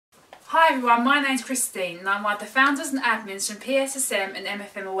Hi everyone, my name's Christine and I'm one of the founders and admins from PSSM and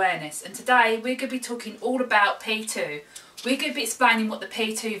MFM Awareness, and today we're going to be talking all about P2. We're going to be explaining what the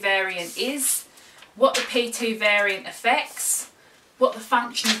P2 variant is, what the P2 variant affects, what the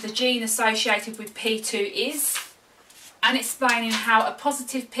function of the gene associated with P2 is, and explaining how a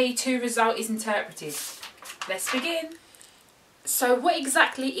positive P2 result is interpreted. Let's begin. So what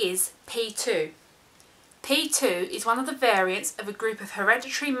exactly is P2? P2 is one of the variants of a group of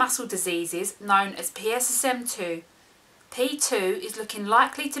hereditary muscle diseases known as PSSM2. P2 is looking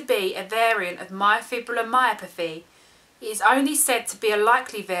likely to be a variant of Myofibrillar Myopathy. It is only said to be a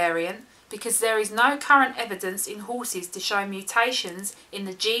likely variant because there is no current evidence in horses to show mutations in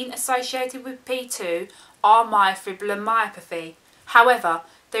the gene associated with P2 are Myofibrillar Myopathy. However,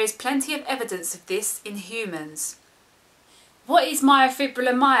 there is plenty of evidence of this in humans. What is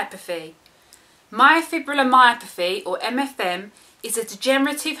Myofibrillar Myopathy? Myofibrillar myopathy, or MFM, is a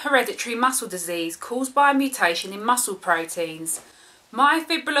degenerative hereditary muscle disease caused by a mutation in muscle proteins.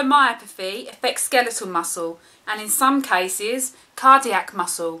 Myofibrillar myopathy affects skeletal muscle and, in some cases, cardiac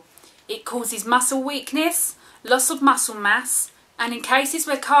muscle. It causes muscle weakness, loss of muscle mass, and in cases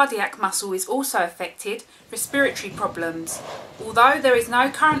where cardiac muscle is also affected, respiratory problems. Although there is no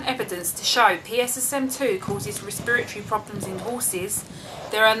current evidence to show PSSM2 causes respiratory problems in horses,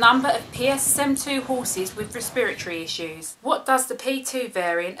 there are a number of PSSM2 horses with respiratory issues. What does the P2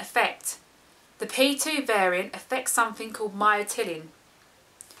 variant affect? The P2 variant affects something called Myotilin.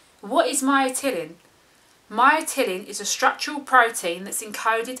 What is Myotilin? Myotilin is a structural protein that's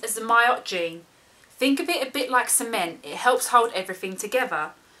encoded as the myot gene. Think of it a bit like cement, it helps hold everything together.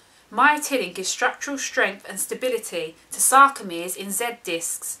 Myotilin gives structural strength and stability to sarcomeres in Z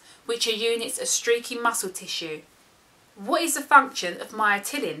discs, which are units of streaky muscle tissue. What is the function of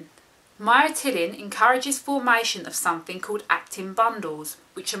myotilin? Myotilin encourages formation of something called actin bundles,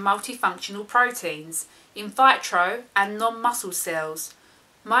 which are multifunctional proteins, in vitro and non-muscle cells.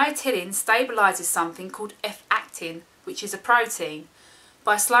 Myotilin stabilises something called F-actin, which is a protein,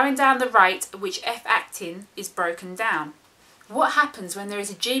 by slowing down the rate at which F-actin is broken down. What happens when there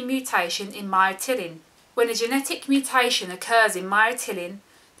is a gene mutation in myotilin? When a genetic mutation occurs in myotilin,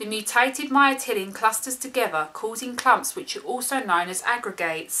 the mutated myotilin clusters together, causing clumps which are also known as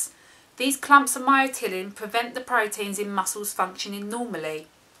aggregates. These clumps of myotilin prevent the proteins in muscles functioning normally.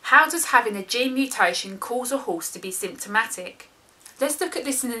 How does having a gene mutation cause a horse to be symptomatic? Let's look at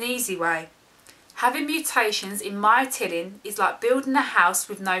this in an easy way. Having mutations in myotilin is like building a house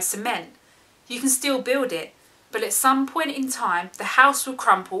with no cement. You can still build it, but at some point in time the house will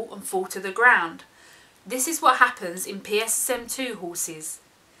crumple and fall to the ground. This is what happens in PSSM2 horses.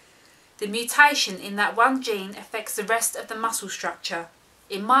 The mutation in that one gene affects the rest of the muscle structure.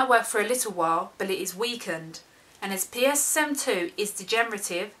 It might work for a little while, but it is weakened. And as PSSM2 is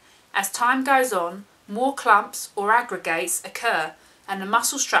degenerative, as time goes on, more clumps or aggregates occur, and the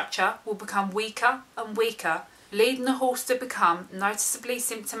muscle structure will become weaker and weaker, leading the horse to become noticeably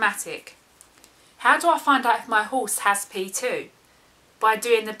symptomatic. How do I find out if my horse has P2? By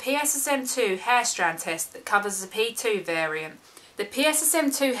doing the PSSM2 hair strand test that covers the P2 variant. The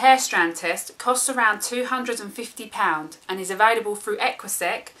PSSM2 hair strand test costs around £250 and is available through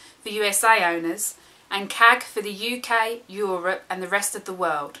Equisec for USA owners and CAG for the UK, Europe and the rest of the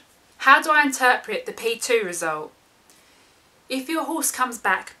world. How do I interpret the P2 result? If your horse comes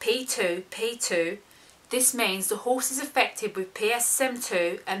back P2, this means the horse is affected with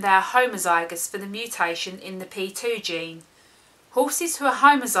PSSM2 and they are homozygous for the mutation in the P2 gene. Horses who are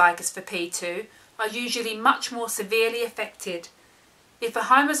homozygous for P2 are usually much more severely affected. If a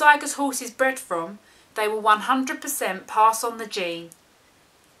homozygous horse is bred from, they will 100% pass on the gene.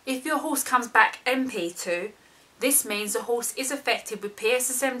 If your horse comes back NP2, this means the horse is affected with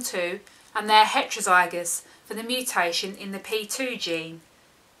PSSM2 and they are heterozygous for the mutation in the P2 gene.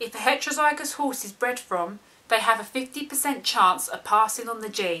 If a heterozygous horse is bred from, they have a 50% chance of passing on the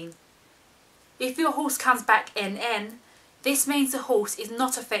gene. If your horse comes back NN, this means the horse is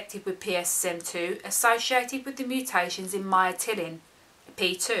not affected with PSSM2 associated with the mutations in myotilin,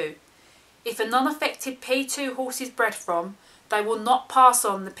 P2. If a non-affected P2 horse is bred from, they will not pass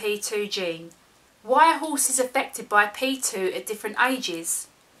on the P2 gene. Why are horses affected by P2 at different ages?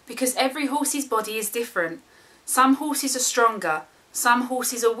 Because every horse's body is different. Some horses are stronger, some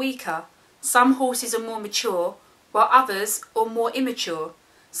horses are weaker, some horses are more mature, while others are more immature.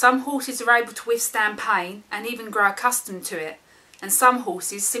 Some horses are able to withstand pain and even grow accustomed to it, and some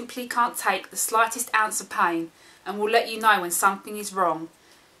horses simply can't take the slightest ounce of pain and will let you know when something is wrong.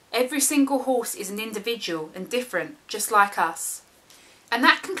 Every single horse is an individual and different, just like us. And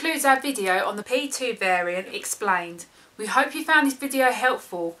that concludes our video on the P2 variant explained. We hope you found this video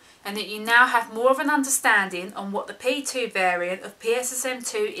helpful and that you now have more of an understanding on what the P2 variant of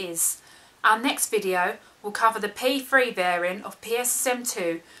PSSM2 is. Our next video will cover the P3 variant of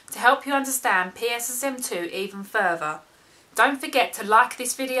PSSM2 to help you understand PSSM2 even further. Don't forget to like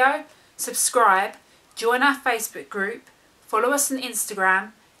this video, subscribe, join our Facebook group, follow us on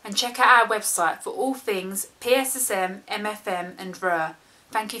Instagram and check out our website for all things PSSM, MFM and RER.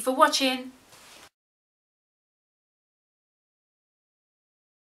 Thank you for watching.